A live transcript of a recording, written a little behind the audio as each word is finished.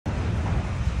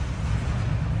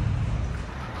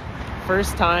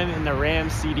first time in the Ram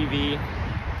CDV.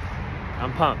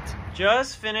 I'm pumped.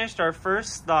 Just finished our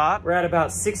first stop. We're at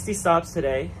about 60 stops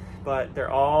today, but they're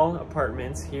all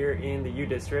apartments here in the U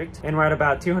District. And we're at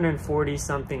about 240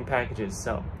 something packages,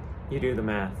 so you do the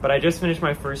math. But I just finished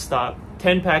my first stop.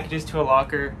 10 packages to a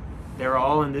locker. They're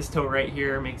all in this tote right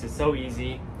here, makes it so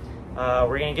easy.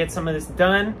 We're gonna get some of this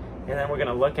done, and then we're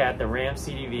gonna look at the Ram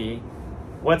CDV.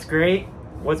 What's great,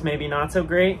 what's maybe not so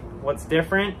great, what's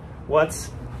different,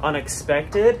 what's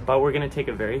unexpected, but we're gonna take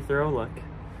a very thorough look.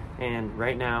 And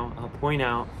right now, I'll point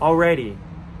out already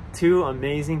 2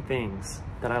 amazing things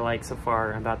that I like so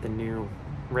far about the new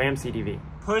Ram CDV.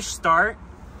 Push start.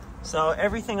 So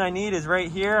everything I need is right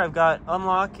here. I've got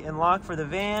unlock and lock for the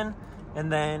van,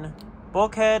 and then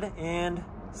bulkhead and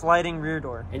sliding rear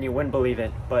door. And you wouldn't believe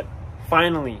it, but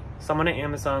finally, someone at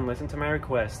Amazon listened to my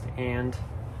request, and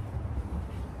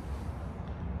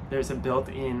there's a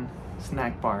built-in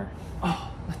snack bar.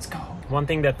 Oh, let's go. One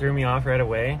thing that threw me off right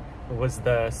away was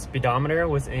the speedometer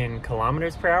was in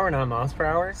kilometers per hour, not miles per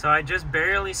hour. So I just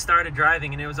barely started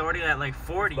driving and it was already at like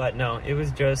 40. But no, it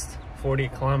was just 40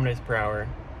 kilometers per hour,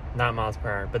 not miles per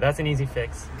hour. But that's an easy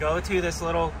fix. Go to this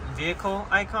little vehicle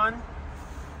icon,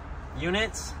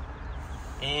 units,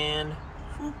 and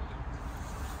whoop.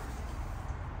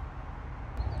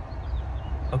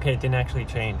 Okay, it didn't actually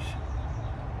change.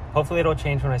 Hopefully it'll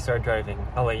change when I start driving.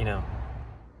 I'll let you know.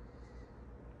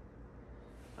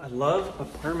 I love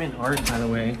apartment art, by the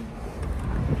way.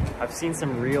 I've seen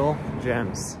some real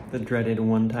gems. The dreaded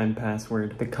one-time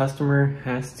password. The customer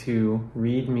has to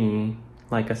read me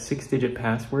like a 6-digit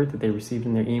password that they received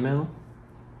in their email.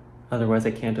 Otherwise, I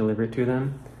can't deliver it to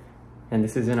them. And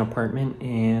this is an apartment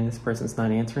and this person's not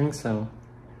answering, so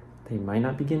they might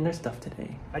not be getting their stuff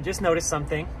today. I just noticed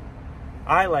something.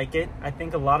 I like it. I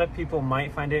think a lot of people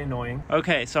might find it annoying.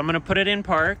 Okay, so I'm gonna put it in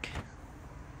park.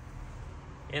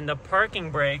 And the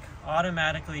parking brake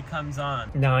automatically comes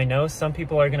on. Now I know some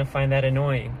people are gonna find that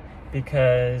annoying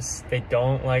because they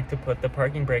don't like to put the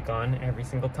parking brake on every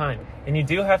single time. And you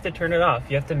do have to turn it off.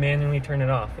 You have to manually turn it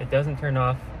off. It doesn't turn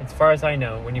off, as far as I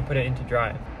know, when you put it into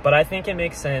drive. But I think it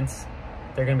makes sense.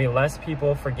 There are gonna be less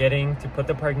people forgetting to put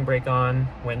the parking brake on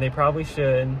when they probably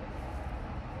should.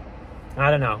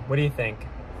 I don't know, what do you think?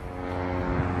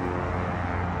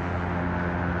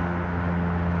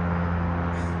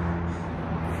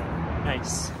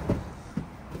 Nice.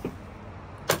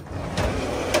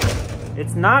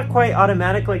 It's not quite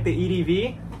automatic like the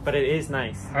EDV, but it is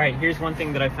nice. All right, here's one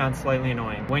thing that I found slightly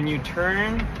annoying. When you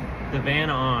turn the van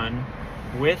on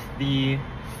with the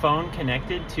phone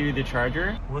connected to the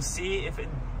charger, we'll see if it,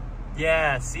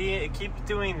 yeah, see, it keeps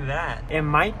doing that. It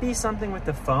might be something with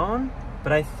the phone,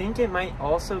 but I think it might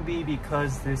also be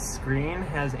because this screen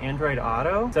has Android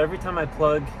Auto. So every time I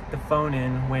plug the phone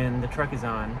in when the truck is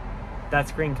on, that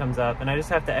screen comes up and I just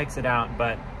have to exit out,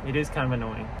 but it is kind of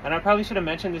annoying. And I probably should have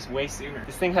mentioned this way sooner.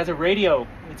 This thing has a radio,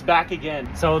 it's back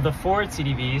again. So the Ford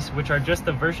CDVs, which are just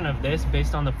the version of this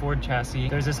based on the Ford chassis,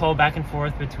 there's this whole back and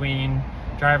forth between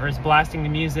drivers blasting the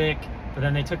music, but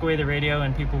then they took away the radio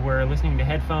and people were listening to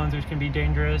headphones, which can be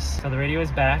dangerous. So the radio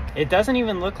is back. It doesn't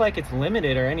even look like it's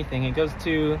limited or anything. It goes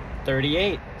to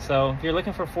 38. So if you're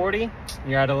looking for 40,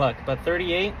 you're out of luck, but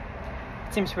 38,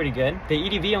 seems pretty good. The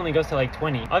EDV only goes to like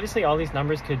 20. Obviously all these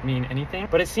numbers could mean anything,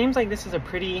 but it seems like this is a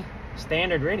pretty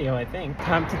standard radio, I think.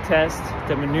 Time to test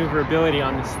the maneuverability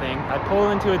on this thing. I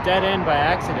pull into a dead end by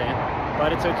accident,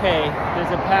 but it's okay.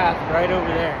 There's a path right over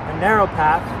there. A narrow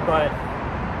path, but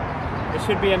it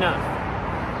should be enough.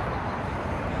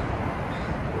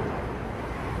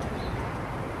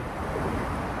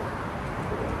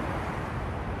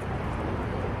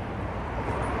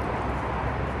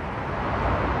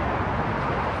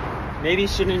 Maybe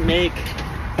shouldn't make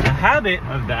a habit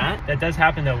of that. That does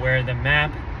happen though, where the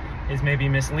map is maybe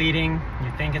misleading.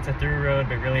 You think it's a through road,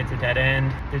 but really it's a dead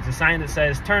end. There's a sign that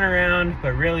says turn around,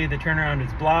 but really the turnaround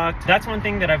is blocked. That's one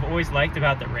thing that I've always liked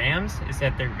about the Rams, is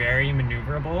that they're very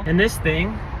maneuverable. And this thing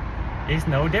is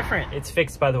no different. It's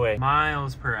fixed, by the way.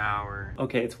 Miles per hour.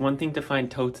 Okay, it's one thing to find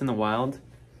totes in the wild.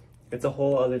 It's a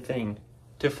whole other thing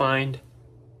to find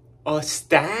a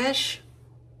stash?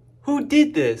 Who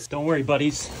did this? Don't worry,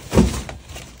 buddies.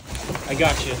 I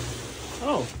got you.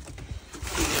 Oh.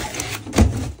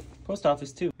 Post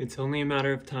office too. It's only a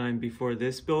matter of time before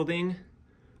this building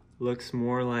looks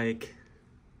more like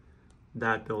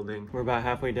that building. We're about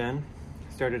halfway done.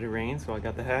 Started to rain, so I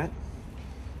got the hat.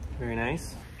 Very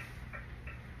nice.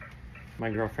 My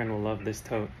girlfriend will love this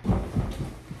tote.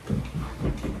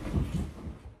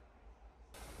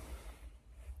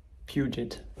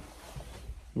 Puget,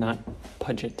 not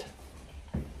Pudget.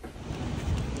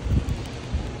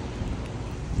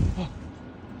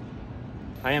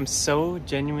 I am so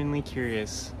genuinely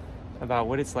curious about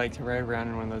what it's like to ride around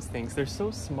in one of those things. They're so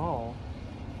small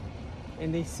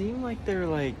and they seem like they're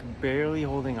like barely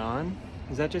holding on.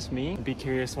 Is that just me? I'd be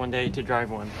curious one day to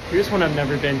drive one. Here's one I've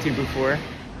never been to before.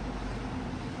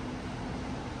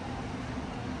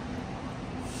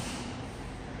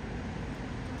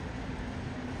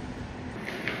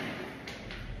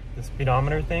 The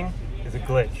speedometer thing is a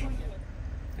glitch.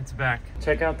 It's back.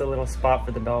 Check out the little spot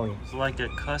for the dolly. It's like a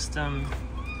custom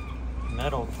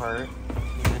metal part,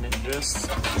 and then it just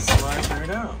slides right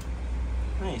out.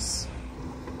 Nice.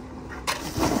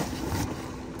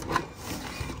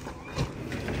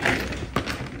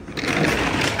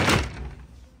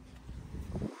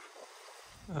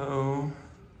 Oh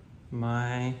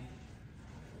my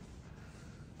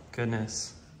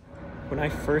goodness. When I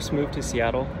first moved to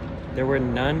Seattle, there were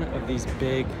none of these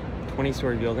big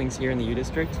 20-story buildings here in the U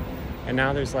District, and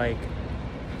now there's like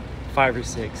 5 or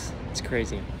 6. It's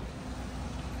crazy.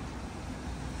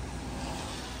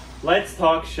 Let's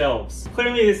talk shelves.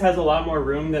 Clearly this has a lot more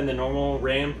room than the normal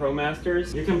Ram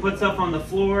ProMasters. You can put stuff on the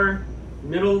floor,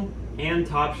 middle and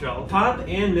top shelf. Top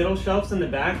and middle shelves in the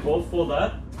back both fold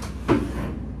up.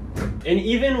 And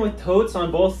even with totes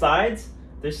on both sides,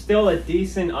 there's still a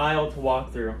decent aisle to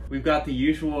walk through. We've got the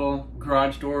usual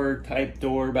garage door type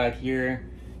door back here.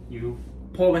 You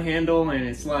pull the handle and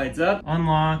it slides up.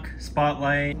 Unlock,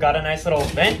 spotlight. Got a nice little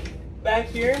vent back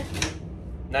here.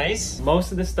 Nice.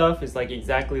 Most of the stuff is like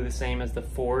exactly the same as the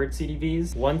Ford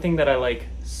CDVs. One thing that I like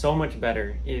so much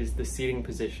better is the seating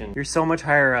position. You're so much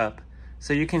higher up,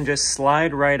 so you can just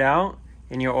slide right out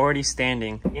and you're already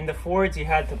standing. In the Fords, you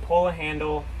had to pull a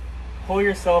handle, pull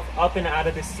yourself up and out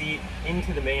of the seat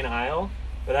into the main aisle,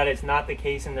 but that is not the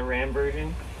case in the Ram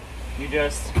version. You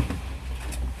just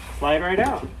slide right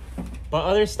out. But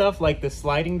other stuff like the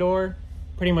sliding door,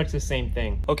 pretty much the same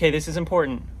thing. Okay, this is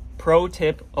important. Pro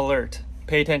tip alert.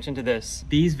 Pay attention to this.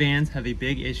 These vans have a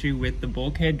big issue with the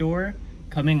bulkhead door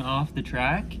coming off the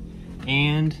track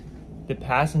and the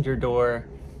passenger door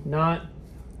not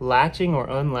latching or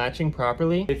unlatching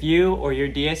properly. If you or your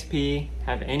DSP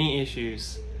have any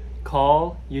issues,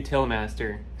 call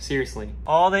Utilmaster, seriously.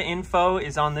 All the info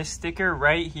is on this sticker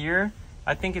right here.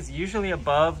 I think it's usually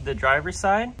above the driver's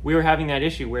side. We were having that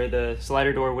issue where the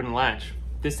slider door wouldn't latch.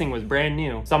 This thing was brand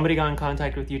new. Somebody got in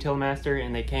contact with Utilmaster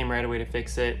and they came right away to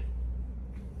fix it.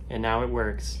 And now it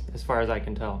works, as far as I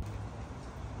can tell.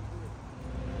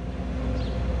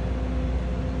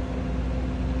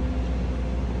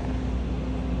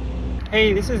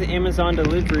 Hey, this is Amazon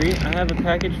delivery. I have a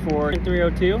package for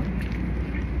 302.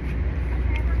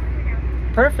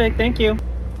 Perfect, thank you.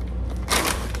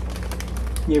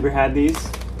 You ever had these?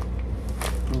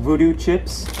 Voodoo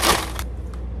chips?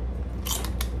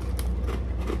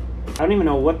 I don't even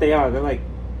know what they are. They're like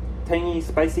tangy,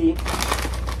 spicy,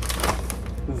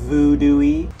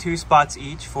 voodoo-y. 2 spots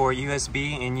each for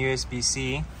USB and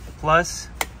USB-C, plus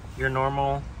your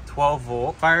normal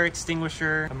 12-volt fire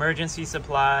extinguisher, emergency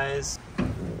supplies,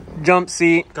 jump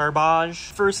seat, garbage,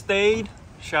 first aid.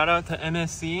 Shout out to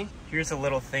MSC. Here's a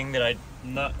little thing that I'm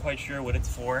not quite sure what it's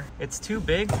for. It's too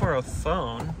big for a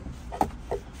phone,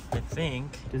 I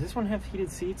think. Does this one have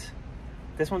heated seats?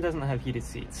 This one doesn't have heated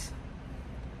seats.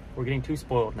 We're getting too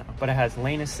spoiled now. But it has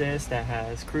lane assist, it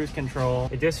has cruise control.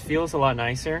 It just feels a lot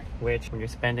nicer, which when you're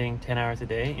spending 10 hours a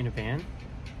day in a van,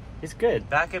 it's good.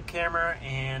 Backup camera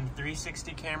and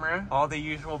 360 camera. All the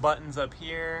usual buttons up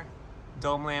here.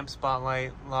 Dome lamp,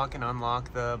 spotlight, lock and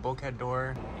unlock the bulkhead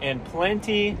door. And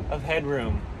plenty of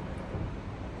headroom.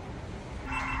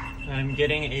 I'm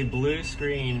getting a blue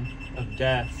screen of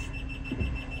death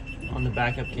on the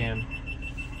backup cam.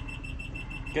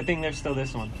 Good thing there's still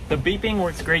this one. The beeping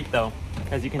works great though,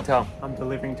 as you can tell. I'm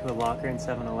delivering to a locker in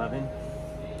 7-Eleven.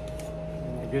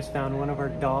 I just found one of our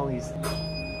dollies.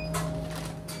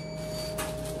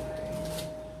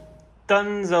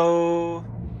 Dunzo!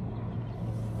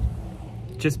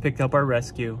 Just picked up our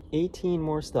rescue. 18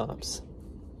 more stops.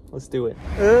 Let's do it.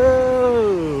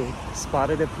 Oh!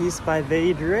 Spotted a piece by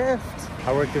They Drift.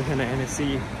 I worked with him at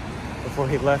NSC before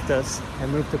he left us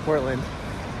and moved to Portland.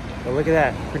 But look at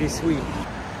that, pretty sweet.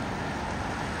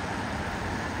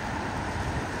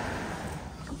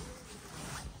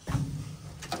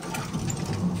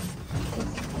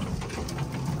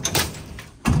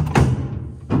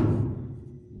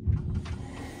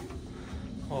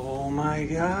 Oh my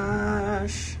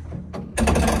gosh.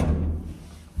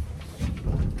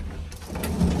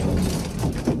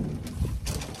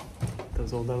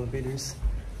 Those old elevators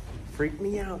freak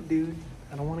me out, dude.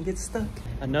 I don't want to get stuck.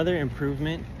 Another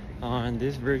improvement on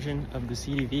this version of the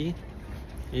CDV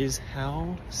is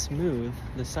how smooth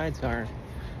the sides are.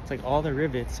 It's like all the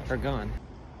rivets are gone.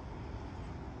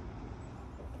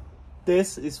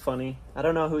 This is funny. I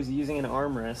don't know who's using an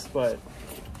armrest, but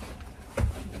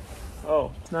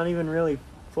oh, it's not even really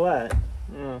flat.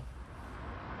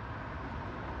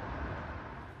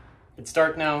 It's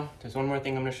dark now. There's one more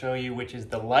thing I'm going to show you, which is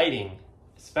the lighting,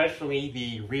 especially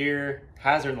the rear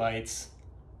hazard lights.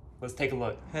 Let's take a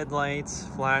look. Headlights,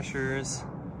 flashers,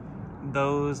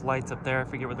 those lights up there, I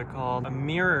forget what they're called. A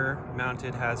mirror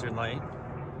mounted hazard light,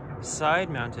 side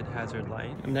mounted hazard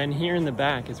light, and then here in the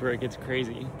back is where it gets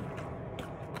crazy.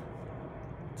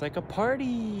 It's like a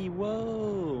party,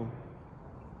 whoa.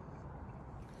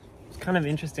 It's kind of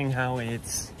interesting how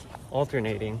it's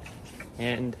alternating,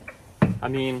 and I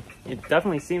mean, it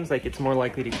definitely seems like it's more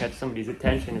likely to catch somebody's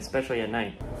attention, especially at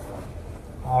night.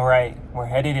 All right, we're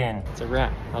headed in. It's a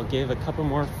wrap. I'll give a couple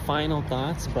more final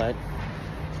thoughts, but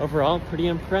overall, pretty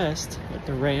impressed with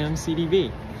the Ram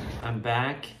CDV. I'm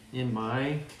back in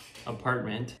my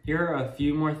apartment. Here are a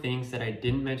few more things that I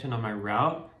didn't mention on my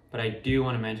route, but I do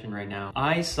want to mention right now.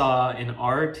 I saw an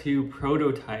R2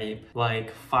 prototype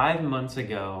like 5 months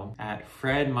ago at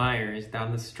Fred Meyer's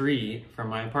down the street from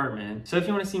my apartment. So if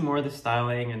you want to see more of the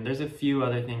styling, and there's a few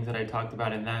other things that I talked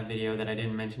about in that video that I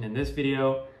didn't mention in this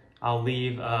video, I'll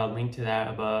leave a link to that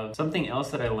above. Something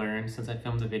else that I learned since I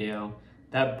filmed the video,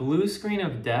 that blue screen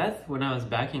of death when I was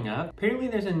backing up, apparently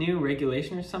there's a new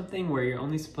regulation or something where you're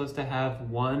only supposed to have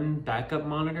one backup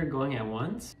monitor going at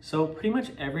once. So pretty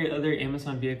much every other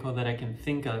Amazon vehicle that I can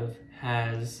think of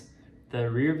has the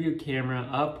rear view camera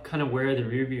up kind of where the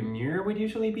rear view mirror would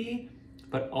usually be,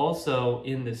 but also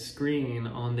in the screen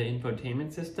on the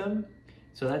infotainment system.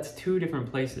 So that's 2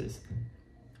 different places.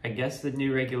 I guess the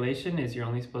new regulation is you're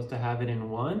only supposed to have it in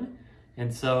one.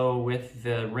 And so with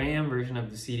the RAM version of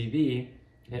the CDV,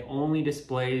 it only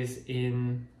displays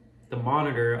in the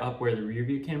monitor up where the rear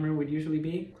view camera would usually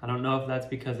be. I don't know if that's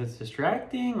because it's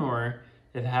distracting or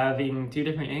if having 2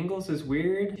 different angles is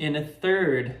weird. And a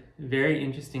third very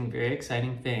interesting, very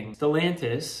exciting thing,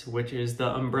 Stellantis, which is the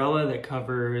umbrella that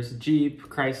covers Jeep,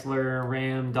 Chrysler,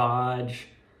 Ram, Dodge,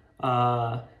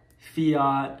 Fiat,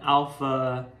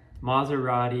 Alfa,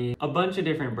 Maserati, a bunch of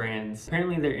different brands.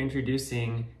 Apparently they're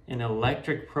introducing an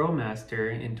electric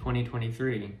ProMaster in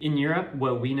 2023. In Europe,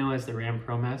 what we know as the Ram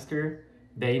ProMaster,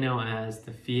 they know as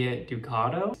the Fiat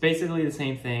Ducato. It's basically the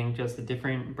same thing, just a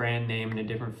different brand name and a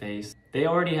different face. They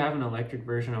already have an electric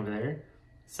version over there,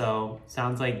 so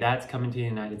sounds like that's coming to the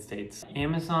United States.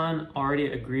 Amazon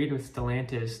already agreed with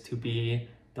Stellantis to be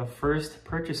the first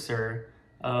purchaser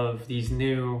of these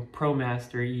new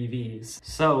ProMaster EVs.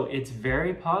 So it's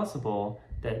very possible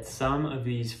that some of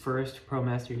these first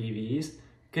ProMaster EVs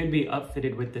could be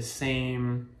upfitted with the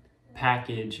same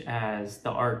package as the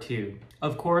R2.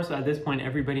 Of course, at this point,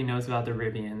 everybody knows about the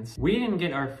Rivans. We didn't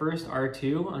get our first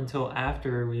R2 until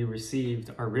after we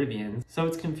received our Rivans. So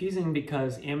it's confusing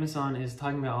because Amazon is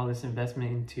talking about all this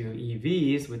investment into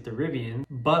EVs with the Rivans,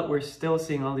 but we're still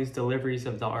seeing all these deliveries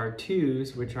of the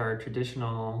R2s, which are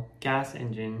traditional gas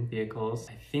engine vehicles.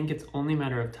 I think it's only a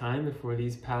matter of time before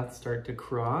these paths start to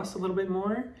cross a little bit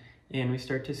more, and we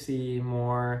start to see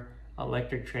more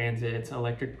electric Transits,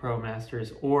 electric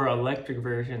ProMasters, or electric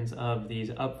versions of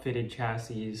these upfitted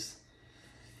chassis.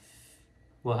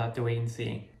 We'll have to wait and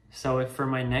see. So if for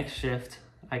my next shift,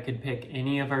 I could pick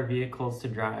any of our vehicles to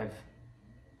drive,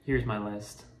 here's my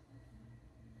list.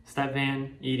 Step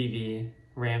van, EDV,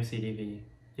 Ram CDV.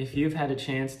 If you've had a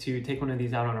chance to take one of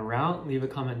these out on a route, leave a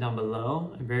comment down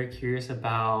below. I'm very curious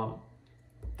about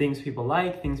things people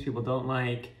like, things people don't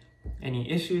like,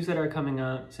 any issues that are coming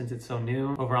up since it's so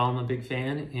new. Overall, I'm a big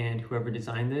fan, and whoever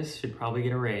designed this should probably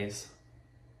get a raise.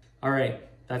 All right,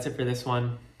 that's it for this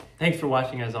one. Thanks for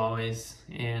watching as always,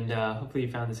 and hopefully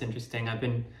you found this interesting. I've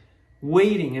been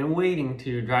waiting and waiting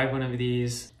to drive one of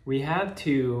these. We have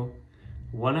 2.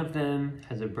 One of them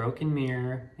has a broken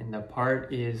mirror, and the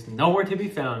part is nowhere to be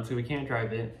found, so we can't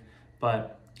drive it.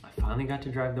 But I finally got to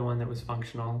drive the one that was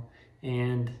functional,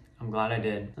 and I'm glad I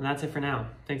did. And that's it for now.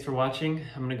 Thanks for watching.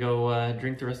 I'm gonna go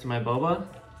drink the rest of my boba.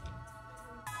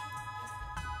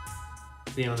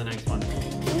 See you on the next one.